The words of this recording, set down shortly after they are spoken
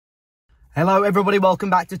Hello everybody, welcome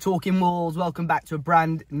back to Talking Wolves. Welcome back to a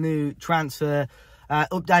brand new transfer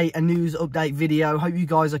update, a news update video. Hope you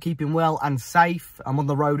guys are keeping well and safe. I'm on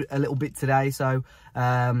the road a little bit today, so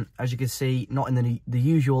as you can see, not in the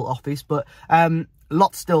usual office, but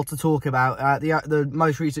lots still to talk about. The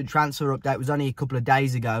most recent transfer update was only a couple of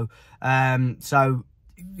days ago, so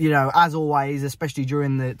you know, as always, especially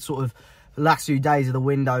during the sort of last few days of the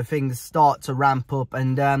window, things start to ramp up,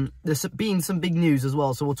 and there's been some big news as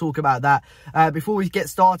well, so we'll talk about that. Before we get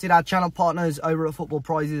started, our channel partners over at Football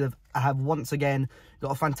Prizes have once again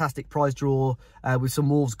got a fantastic prize draw with some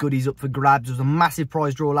Wolves goodies up for grabs. It was a massive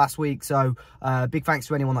prize draw last week, so big thanks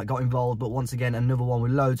to anyone that got involved. But once again, another one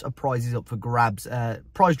with loads of prizes up for grabs.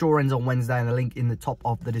 Prize draw ends on Wednesday, and the link in the top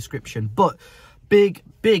of the description. But big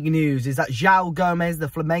news is that Joao Gomes, the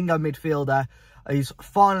Flamengo midfielder, is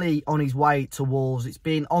finally on his way to Wolves. It's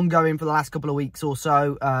been ongoing for the last couple of weeks or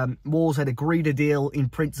so. Wolves had agreed a deal in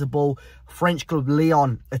principle. French club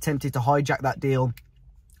Lyon attempted to hijack that deal,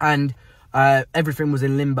 and everything was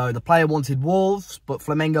in limbo. The player wanted Wolves, but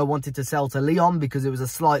Flamengo wanted to sell to Lyon because it was a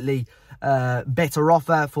slightly better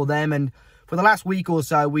offer for them. And for the last week or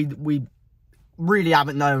so, we really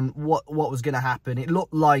haven't known what was going to happen. It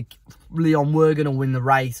looked like Lyon were going to win the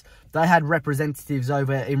race. They had representatives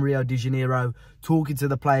over in Rio de Janeiro talking to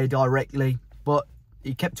the player directly, but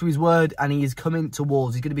he kept to his word and he is coming to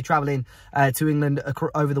Wolves. He's going to be travelling to England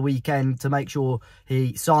over the weekend to make sure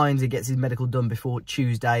he signs and gets his medical done before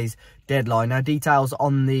Tuesday's deadline. Now, details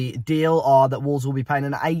on the deal are that Wolves will be paying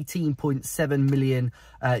an 18.7 million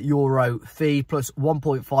euro fee plus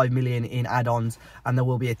 1.5 million in add-ons, and there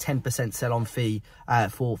will be a 10% sell-on fee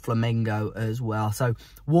for Flamengo as well. So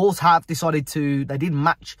Wolves have decided they didn't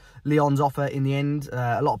match Lyon's offer in the end.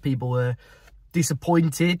 A lot of people were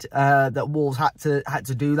disappointed that Wolves had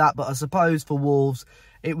to do that, but I suppose for Wolves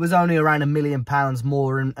it was only around £1 million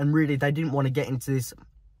more, and really they didn't want to get into this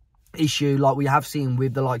issue like we have seen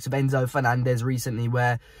with the likes of Enzo Fernandez recently,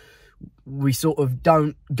 where we sort of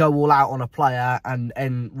don't go all out on a player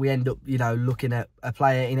and we end up, you know, looking at a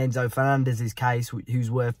player in Enzo Fernandez's case who's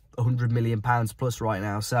worth £100 million plus right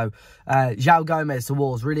now. So Joao Gomes to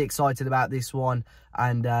Wolves, really excited about this one,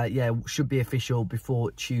 and yeah, should be official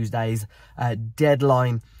before Tuesday's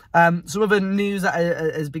deadline. Some other news that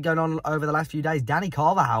has been going on over the last few days: Danny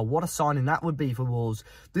Carvajal, what a signing that would be for Wolves.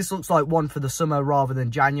 This looks like one for the summer rather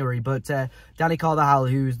than January, but Danny Carvajal,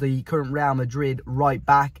 who's the current Real Madrid right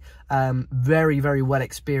back, very well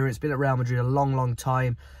experienced, been at Real Madrid a long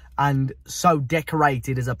time, and so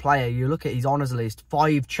decorated as a player. You look at his honours list,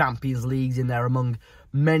 5 Champions Leagues in there among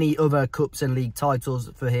many other cups and league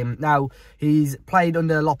titles for him. Now, he's played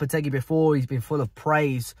under Lopetegui before. He's been full of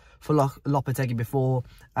praise for Lopetegui before,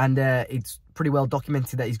 and it's pretty well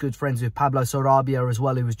documented that he's good friends with Pablo Sarabia as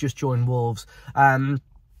well, who has just joined Wolves.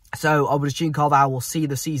 So I would assume Carvajal will see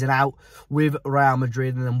the season out with Real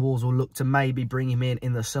Madrid, and then Wolves will look to maybe bring him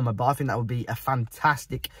in the summer. But I think that would be a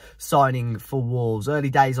fantastic signing for Wolves. Early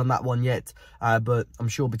days on that one yet, but I'm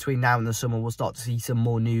sure between now and the summer we'll start to see some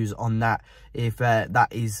more news on that, if that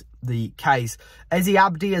is the case. Ezi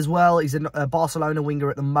Abdi as well, he's a Barcelona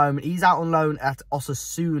winger at the moment. He's out on loan at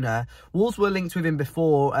Osasuna. Wolves were linked with him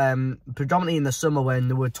before, predominantly in the summer when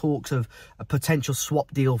there were talks of a potential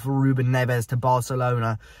swap deal for Ruben Neves to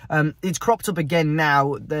Barcelona. It's cropped up again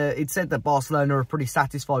now. It's said that Barcelona are pretty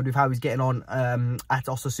satisfied with how he's getting on at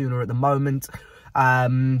Osasuna at the moment,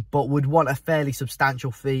 but would want a fairly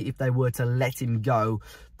substantial fee if they were to let him go.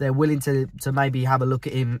 They're willing to maybe have a look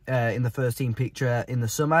at him in the first team picture in the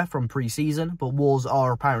summer from pre-season, but Wolves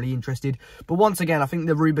are apparently interested. But once again, I think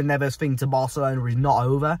the Ruben Neves thing to Barcelona is not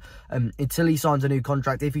over until he signs a new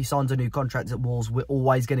contract. If he signs a new contract at Wolves, we're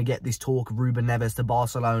always going to get this talk of Ruben Neves to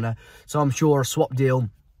Barcelona. So I'm sure a swap deal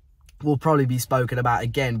will probably be spoken about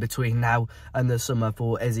again between now and the summer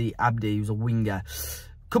for Ezi Abdi, who's a winger.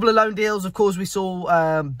 Couple of loan deals, of course. We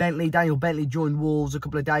saw Daniel Bentley joined Wolves a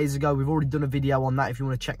couple of days ago. We've already done a video on that if you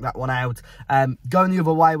want to check that one out. Going the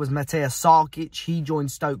other way was Mateusz Sarkic. He joined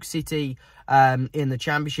Stoke City in the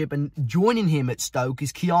Championship, and joining him at Stoke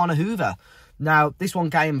is Joao Hoever. Now, this one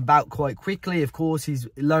came about quite quickly. Of course, his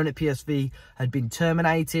loan at PSV had been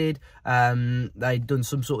terminated. They'd done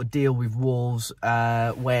some sort of deal with Wolves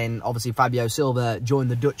when, obviously, Fabio Silva joined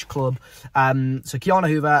the Dutch club. So Joao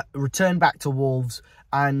Hoever returned back to Wolves,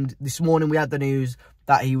 and this morning we had the news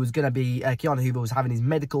that he was going to be, Joao Hoever was having his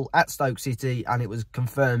medical at Stoke City, and it was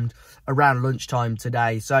confirmed around lunchtime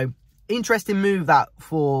today. So, interesting move that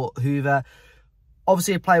for Hoever.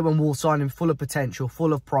 Obviously, a player when Wolves signed him, full of potential,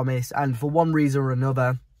 full of promise, and for one reason or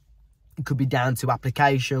another, It could be down to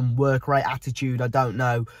application, work rate, attitude, I don't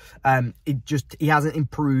know. He hasn't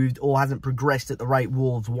improved or hasn't progressed at the rate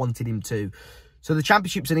Wolves wanted him to. So the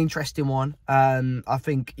Championship's an interesting one. I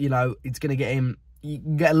think, you know, it's going to get him... You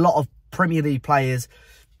can get a lot of Premier League players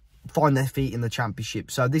find their feet in the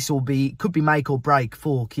Championship. So this could be make or break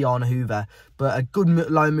for Carvajal Hoever. But a good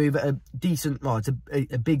loan move at a decent, well, it's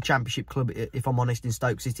a big Championship club, if I'm honest, in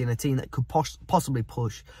Stoke City, and a team that could possibly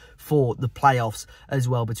push for the playoffs as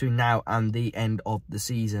well between now and the end of the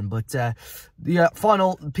season. But the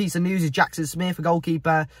final piece of news is Jackson Smith, a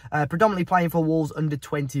goalkeeper, predominantly playing for Wolves under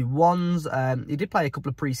 21s. He did play a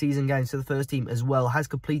couple of pre-season games for the first team as well, has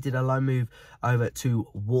completed a loan move over to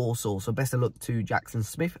Warsaw. So best of luck to Jackson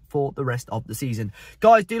Smith for the rest of the season.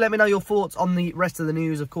 Guys, do let me know your thoughts on the rest of the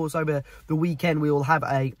news. Of course, over the weekend, we will have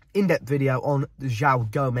a in-depth video on the Joao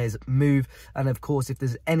Gomes move. And of course, if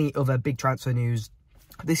there's any other big transfer news,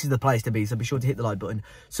 this is the place to be. So be sure to hit the like button.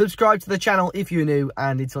 Subscribe to the channel if you're new.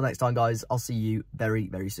 And until next time, guys, I'll see you very,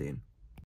 very soon.